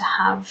impossible to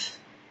have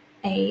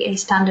a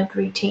standard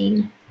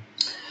routine?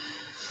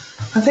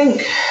 I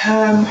think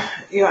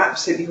you're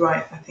absolutely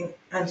right. I think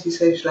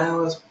antisocial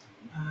hours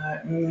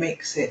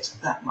makes it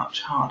that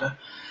much harder.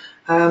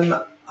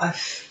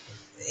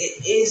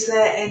 Is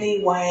there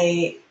any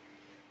way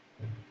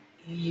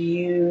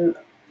you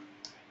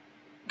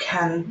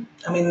can,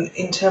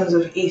 in terms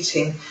of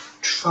eating,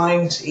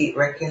 trying to eat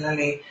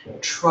regularly,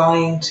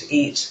 trying to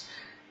eat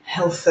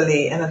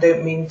healthily, and I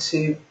don't mean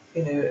to,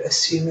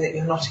 assume that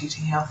you're not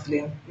eating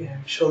healthily,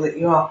 I'm sure that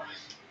you are,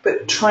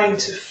 but trying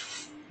to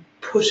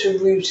put a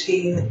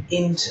routine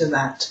into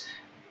that.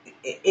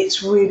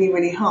 It's really,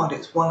 really hard.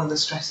 It's one of the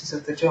stresses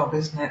of the job,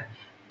 isn't it?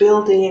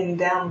 Building in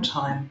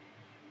downtime,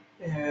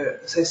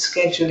 so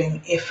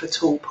scheduling, if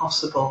at all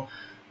possible,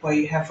 where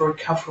you have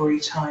recovery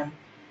time.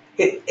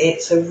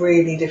 It's a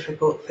really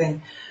difficult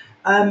thing.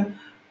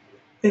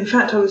 In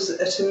fact, I was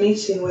at a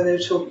meeting where they were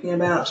talking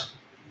about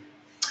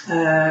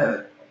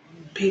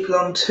people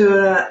on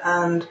tour,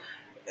 and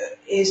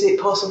is it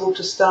possible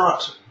to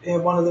start,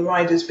 one of the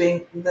riders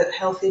being that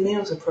healthy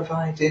meals are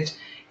provided,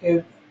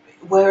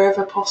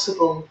 wherever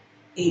possible,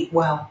 eat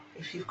well.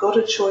 If you've got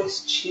a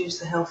choice, choose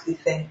the healthy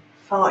thing.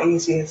 Far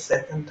easier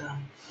said than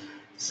done.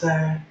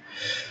 So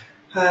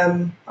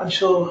I'm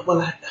sure,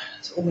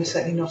 it's almost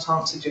certainly not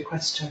answered your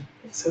question.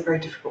 It's a very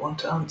difficult one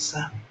to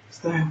answer.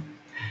 So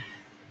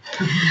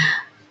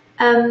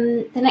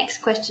the next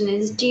question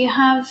is, do you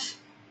have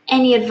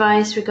any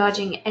advice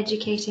regarding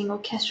educating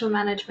orchestral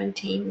management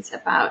teams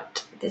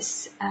about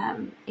this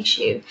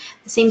issue?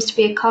 There seems to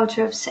be a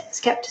culture of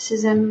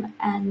skepticism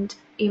and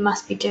you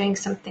must be doing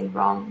something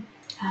wrong,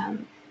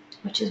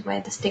 which is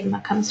where the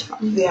stigma comes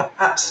from. Yeah,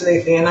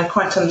 absolutely, and I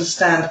quite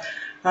understand.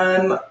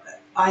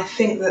 I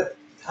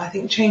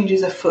think change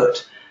is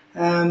afoot.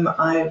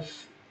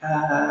 I've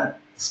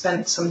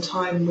spent some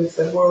time with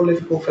the Royal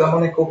Liverpool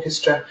Philharmonic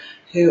Orchestra,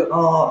 who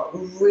are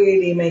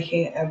really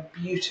making a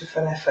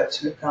beautiful effort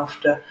to look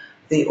after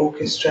the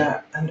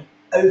orchestra and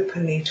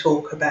openly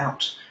talk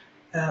about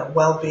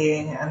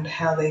well-being and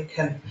how they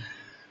can,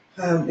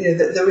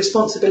 the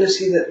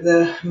responsibility that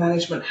the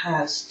management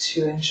has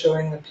to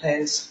ensuring the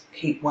players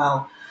keep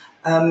well.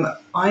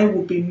 I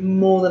will be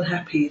more than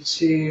happy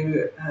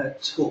to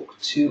talk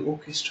to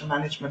orchestra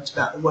management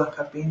about the work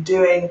I've been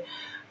doing.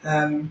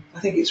 I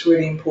think it's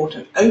really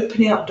important.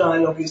 Opening up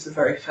dialogue is the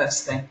very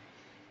first thing.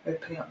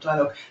 Opening up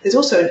dialogue. There's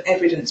also an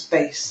evidence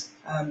base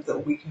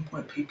that we can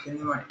point people in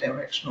the right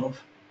direction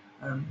of.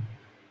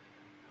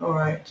 All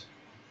right.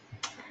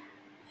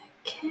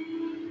 Okay.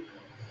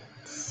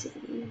 Let's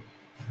see.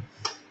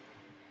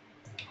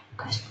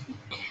 Question.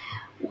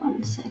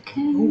 1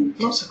 second. Ooh,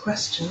 lots of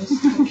questions.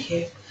 Thank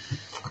you.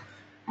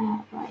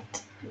 Right.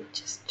 Let me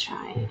just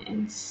try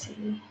and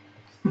see.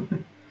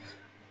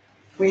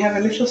 We have a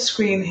little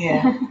screen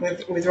here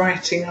with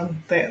writing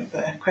on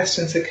the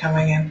questions are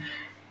coming in.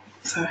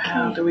 So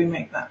how do we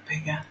make that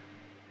bigger?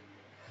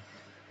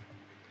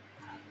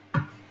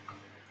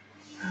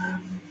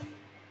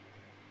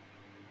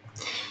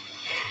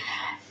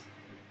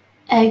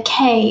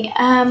 Okay.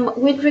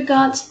 With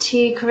regards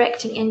to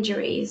correcting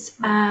injuries,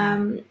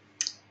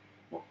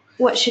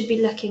 what should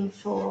be looking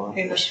for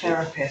In a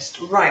therapist?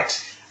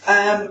 Right.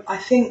 I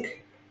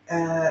think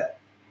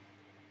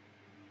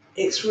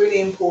it's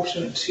really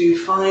important to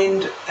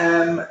find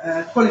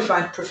a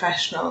qualified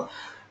professional,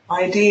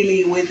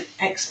 ideally with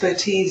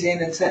expertise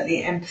in and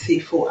certainly empathy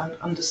for and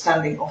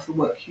understanding of the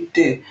work you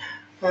do.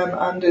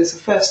 And as a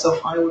first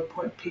off, I would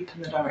point people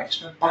in the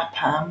direction of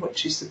BAPAM,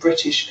 which is the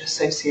British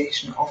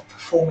Association of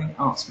Performing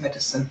Arts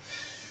Medicine.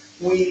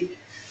 I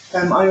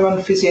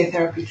run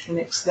physiotherapy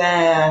clinics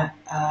there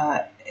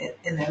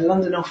in their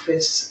London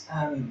office.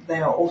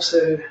 They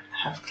also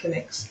have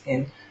clinics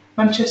in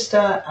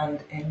Manchester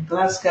and in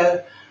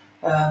Glasgow,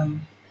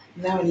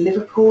 now in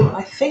Liverpool,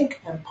 I think,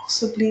 and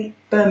possibly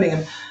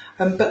Birmingham.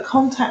 But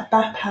contact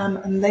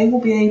BAPAM and they will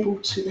be able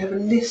to, they have a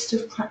list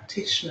of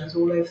practitioners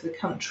all over the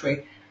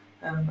country.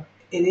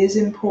 It is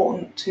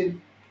important to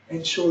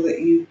ensure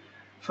that you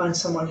find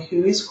someone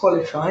who is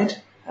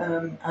qualified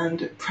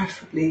and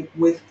preferably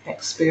with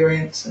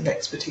experience and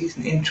expertise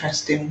and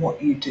interest in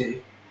what you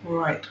do. All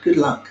right, good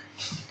luck.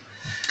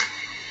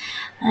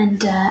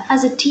 And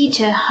as a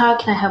teacher, how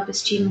can I help a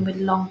student with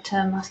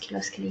long-term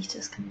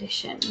musculoskeletal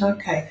condition?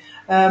 Okay,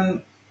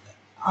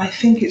 I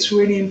think it's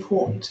really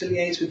important to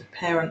liaise with the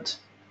parent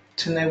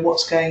to know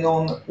what's going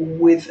on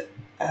with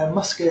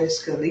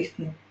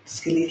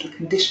musculoskeletal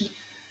condition.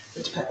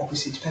 It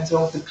obviously depends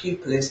on what the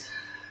pupil is,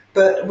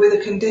 but with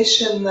a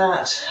condition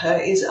that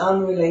is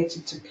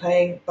unrelated to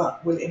playing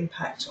but will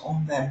impact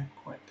on them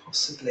quite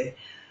possibly.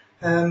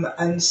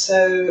 And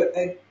so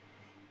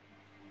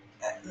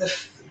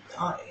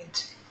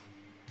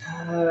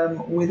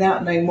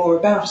without knowing more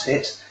about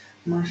it,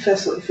 my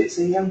first thought, if it's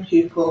a young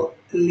pupil,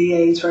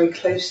 liaise very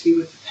closely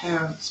with the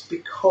parents,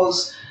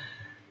 because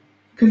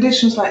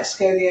conditions like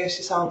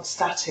scoliosis aren't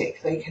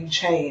static, they can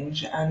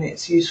change, and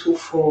it's useful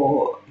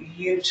for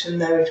you to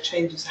know if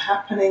changes are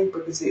happening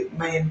because it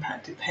may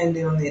impact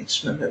depending on the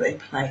instrument that they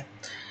play.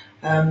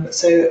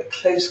 So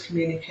close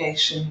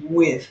communication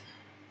with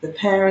the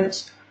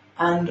parents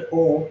and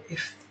or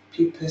if the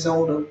pupil is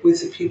older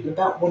with the pupil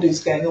about what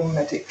is going on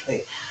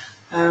medically.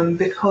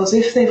 Because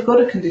if they've got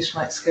a condition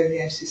like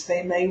scoliosis,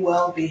 they may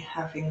well be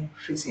having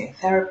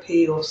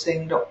physiotherapy or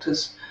seeing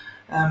doctors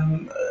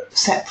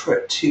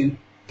separate to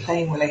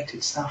playing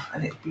related stuff,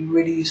 and it'd be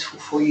really useful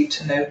for you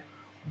to know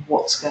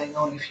what's going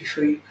on. If you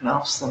feel you can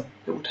ask them,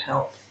 it would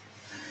help.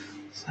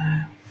 So,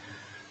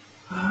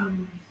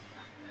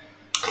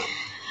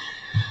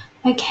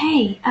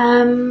 Okay,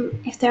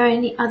 if there are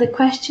any other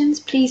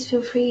questions, please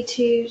feel free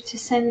to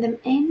send them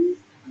in.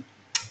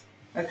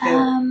 Okay,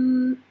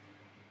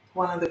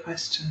 one other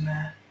question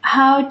there.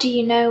 How do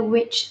you know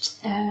which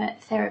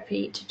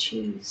therapy to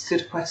choose?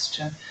 Good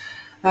question.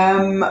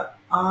 I'm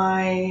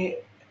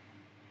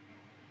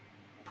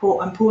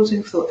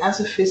pausing for thought.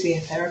 As a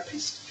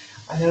physiotherapist,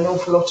 I know an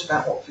awful lot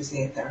about what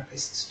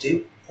physiotherapists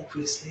do,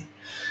 obviously.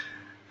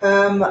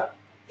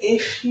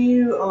 If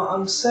you are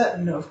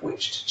uncertain of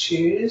which to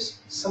choose,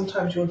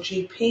 sometimes your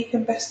GP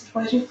can best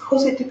advise you,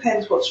 because it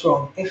depends what's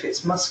wrong. If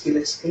it's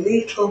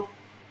musculoskeletal,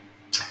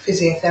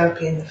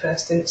 physiotherapy in the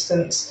first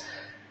instance,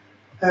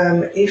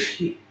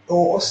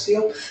 or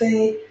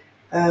osteopathy,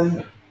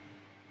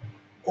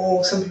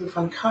 or some people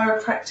find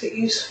chiropractic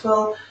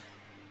useful.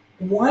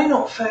 Why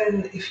not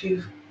phone, if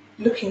you're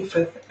looking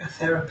for a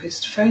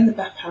therapist, phone the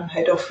BAPAM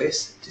head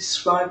office,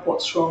 describe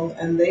what's wrong,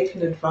 and they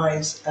can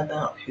advise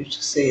about who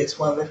to see as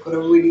well. They've got a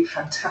really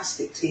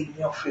fantastic team in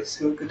the office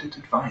who are good at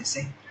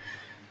advising.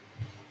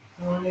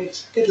 All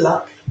right, good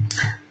luck.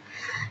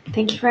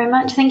 Thank you very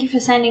much. Thank you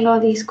for sending all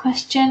these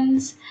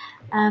questions.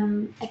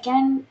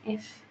 Again,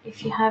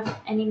 if you have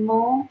any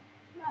more,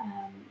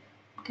 I'm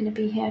going to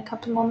be here a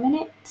couple more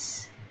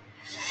minutes.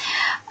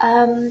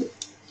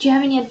 Do you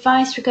have any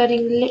advice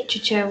regarding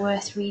literature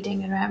worth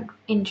reading around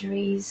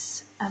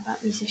injuries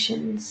about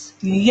musicians?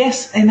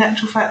 Yes, in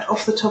actual fact,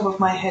 off the top of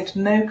my head,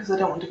 no, because I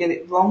don't want to get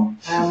it wrong.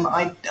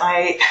 I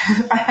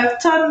I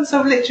have tons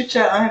of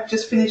literature. I have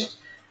just finished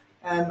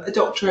a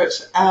doctorate,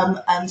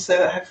 and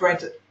so I have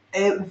read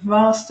a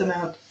vast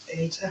amount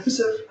in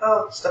terms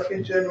of stuff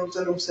in journals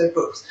and also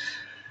books.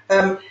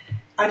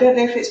 I don't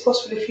know if it's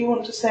possible if you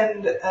want to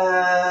send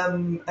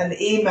an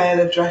email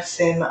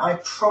address in. I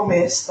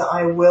promise that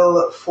I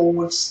will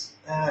forward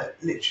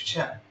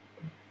literature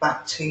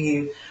back to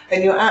you.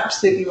 And you're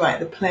absolutely right.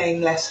 The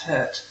Playing Less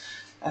Hurt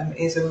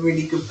is a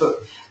really good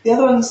book. The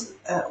other ones,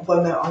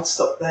 well, no, I'll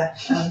stop there.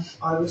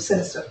 I will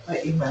send stuff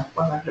by email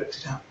when I've looked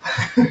it up.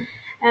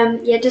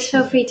 Yeah, just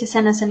feel free to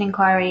send us an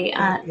inquiry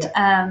at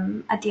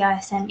the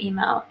ISM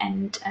email,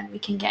 and we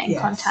can get in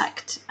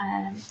contact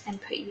and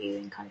put you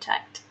in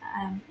contact,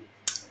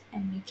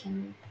 and we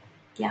can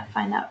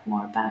find out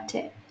more about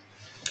it.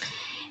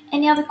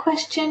 Any other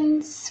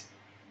questions?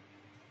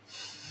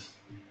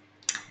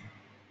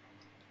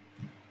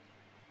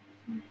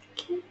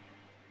 Okay.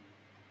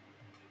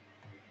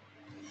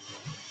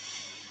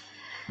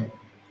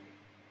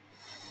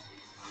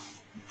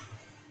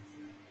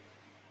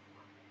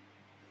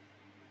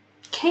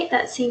 Okay,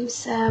 that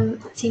seems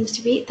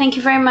to be it. Thank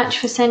you very much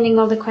for sending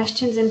all the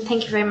questions, and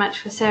thank you very much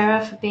for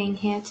Sarah for being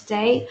here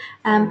today.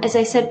 As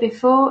I said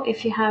before,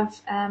 if you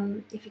have,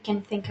 if you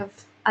can think of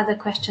other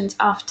questions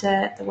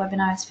after the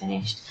webinar is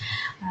finished,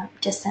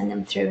 just send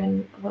them through,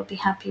 and we'll be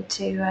happy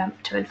to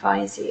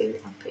advise you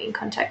and put you in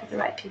contact with the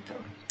right people.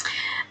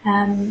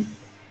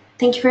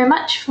 Thank you very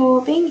much for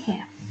being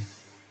here.